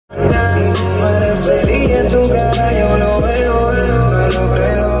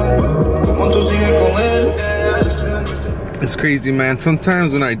It's crazy, man.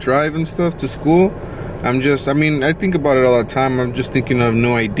 Sometimes when I drive and stuff to school, I think about it all the time. I'm just thinking of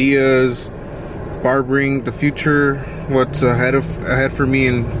new ideas, barbering, the future, what's ahead for me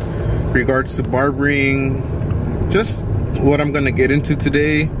in regards to barbering, just what I'm gonna get into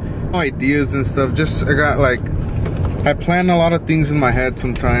today, ideas and stuff. I plan a lot of things in my head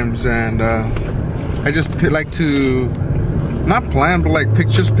sometimes, and I just like to not plan, but like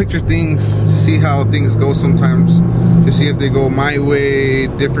picture things, see how things go sometimes, to see if they go my way,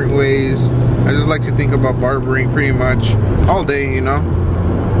 different ways. I just like to think about barbering pretty much all day, you know.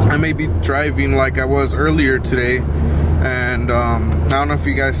 I may be driving like I was earlier today, and I don't know if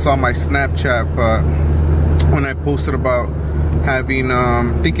you guys saw my Snapchat, but when I posted about having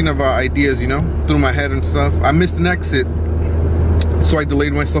thinking about ideas, you know, through my head and stuff, I missed an exit, so I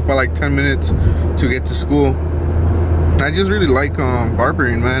delayed myself by like 10 minutes to get to school. I just really like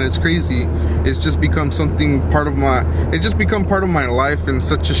barbering, man. It's crazy. It's just become part of my life in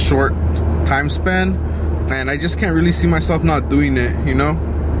such a short time span, and I just can't really see myself not doing it, you know.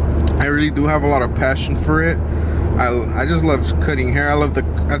 I really do have a lot of passion for it. I just love cutting hair.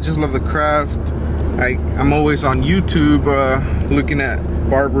 I just love the craft. I'm always on YouTube looking at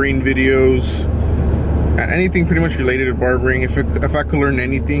barbering videos, anything pretty much related to barbering. If I could learn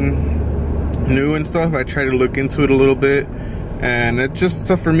anything new and stuff, I try to look into it a little bit, and it's just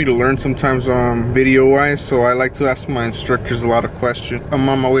tough for me to learn sometimes video wise, so I like to ask my instructors a lot of questions. I'm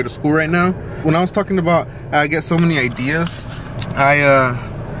on my way to school right now. When I was talking about I get so many ideas,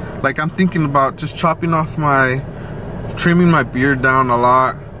 I'm thinking about just trimming my beard down a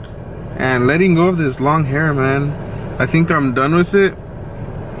lot and letting go of this long hair, man. I think I'm done with it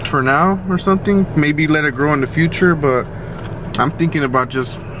for now or something. Maybe let it grow in the future, but I'm thinking about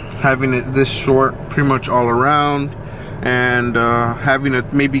just having it this short pretty much all around, and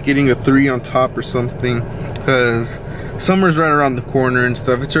maybe getting a 3 on top or something, because summer's right around the corner and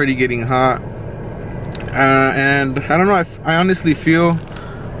stuff. It's already getting hot, and I don't know, I honestly feel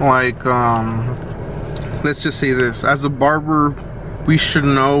like let's just say this, as a barber, we should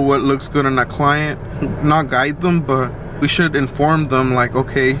know what looks good on a client, not guide them, but we should inform them, like,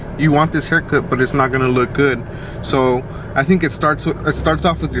 okay, you want this haircut, but it's not gonna look good. So I think it starts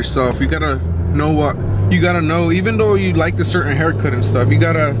off with yourself. You gotta know, even though you like a certain haircut and stuff, you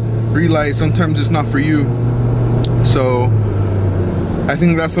gotta realize sometimes it's not for you. So I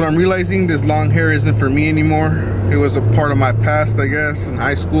think that's what I'm realizing. This long hair isn't for me anymore. It was a part of my past, I guess, in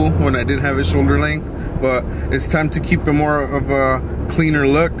high school when I did have it shoulder length, but it's time to keep it more of a cleaner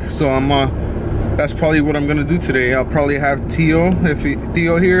look. So that's probably what I'm gonna do today. I'll probably have Theo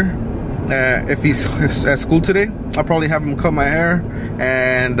here, if he's at school today, I'll probably have him cut my hair,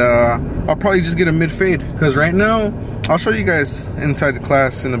 and I'll probably just get a mid fade, because right now, I'll show you guys inside the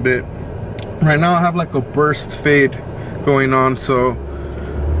class in a bit. Right now I have like a burst fade going on, so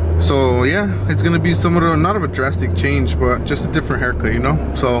yeah, it's gonna be somewhat of not of a drastic change, but just a different haircut, you know.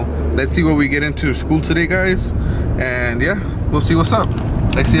 So let's see what we get into school today, guys, and yeah, we'll see what's up.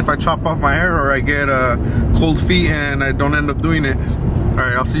 Let's see if I chop off my hair or I get cold feet and I don't end up doing it.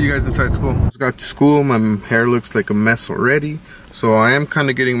 Alright, I'll see you guys inside school. Just got to school, my hair looks like a mess already, so I am kind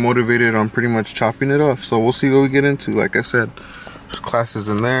of getting motivated on pretty much chopping it off. So we'll see what we get into. Like I said, there's classes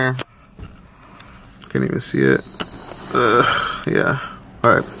in there. Can't even see it. Yeah.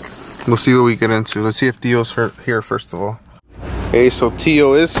 Alright, we'll see what we get into. Let's see if Theo's here first of all. Hey, so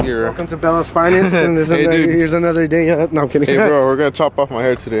Theo is here. Welcome to Bella's Finest, and here's another day. No, I'm kidding. Hey bro, we're gonna chop off my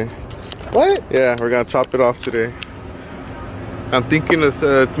hair today. What? Yeah, we're gonna chop it off today. I'm thinking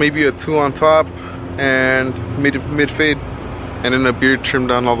of maybe a 2 on top and mid fade, and then a beard trim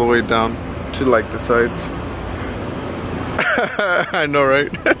down all the way down to like the sides. I know,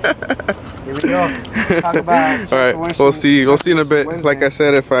 right? Here we go. Talk about. All right, we'll see. We'll see in a bit. Wednesday. Like I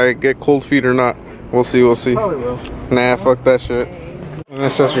said, if I get cold feet or not, we'll see. We'll see. Probably will. Nah, fuck that shit. And it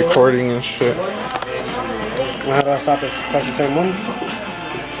says recording and shit. How do I stop it? Press the same one?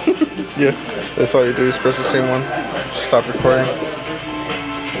 Yeah, that's all you do is press the same one. Stop recording.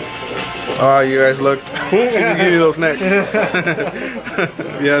 Oh, you guys looked. Give me those necks. Yeah,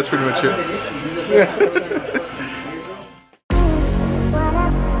 that's pretty much it.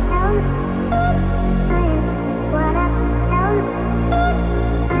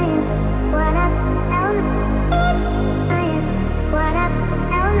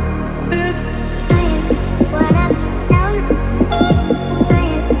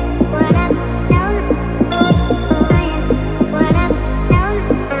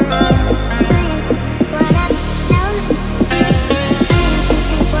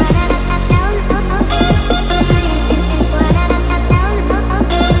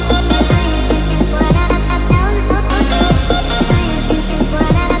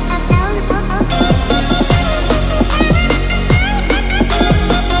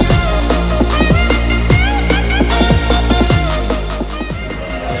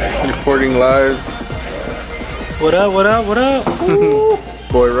 Recording live. What up, what up, what up?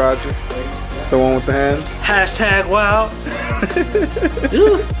 Boy Roger. The one with the hands. Hashtag wow.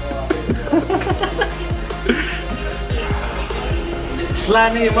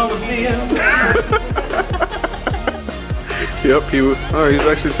 Sliding in mama's DM. Yep, he was. Oh, he's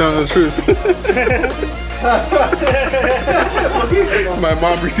actually telling the truth. My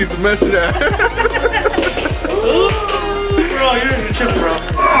mom received the message. Bro, you're tripping, bro.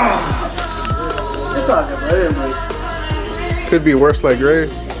 It's all good, bro. It didn't break. Could be worse like Ray.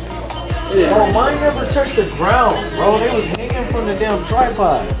 Bro, mine never touched the ground, bro. They was hanging from the damn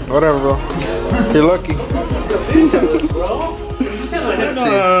tripod. Whatever, bro. You're lucky.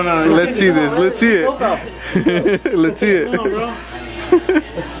 No. Let's see this. Let's see it. Let's see it. No, bro.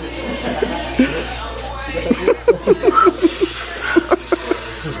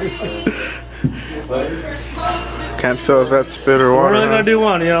 Can't tell if that's spit or water. We're only gonna do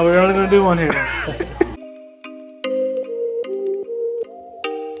one, yo. We're only gonna do one here.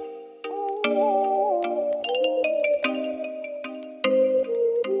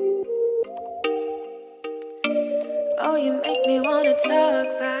 Oh, you make me wanna talk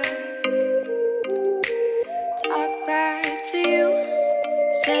back to you.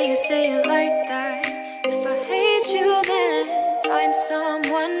 Say it like that. If I hate you, then find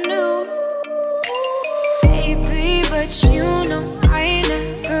someone new. Baby, but you know I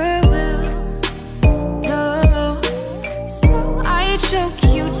never will. No, so I choke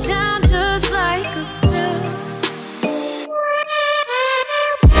you down just like a pill.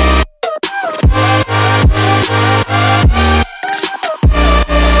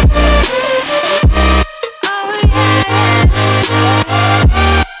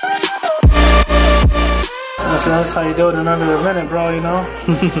 That's how you do it in under a minute, bro, you know?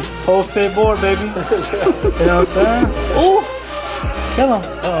 Whole skateboard, baby. You know what I'm saying? Ooh! Kill him.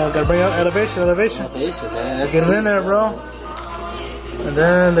 Uh-oh, gotta bring up elevation. Elevation, man. Get it in there, bro. And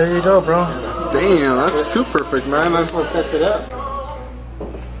then, there you go, bro. Damn, that's too perfect, man. That's what sets it up.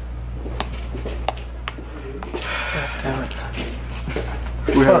 Damn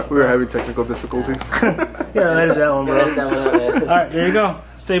it. we were having technical difficulties. Yeah, edit that one, bro. Edit that one out, man. Alright, there you go.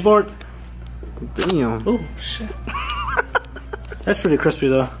 Stay bored. Damn. Oh, shit. That's pretty crispy,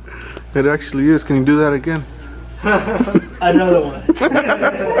 though. It actually is. Can you do that again? Another one.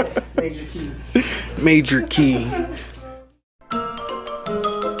 Major key. Major key.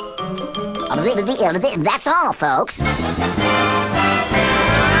 That's all, folks.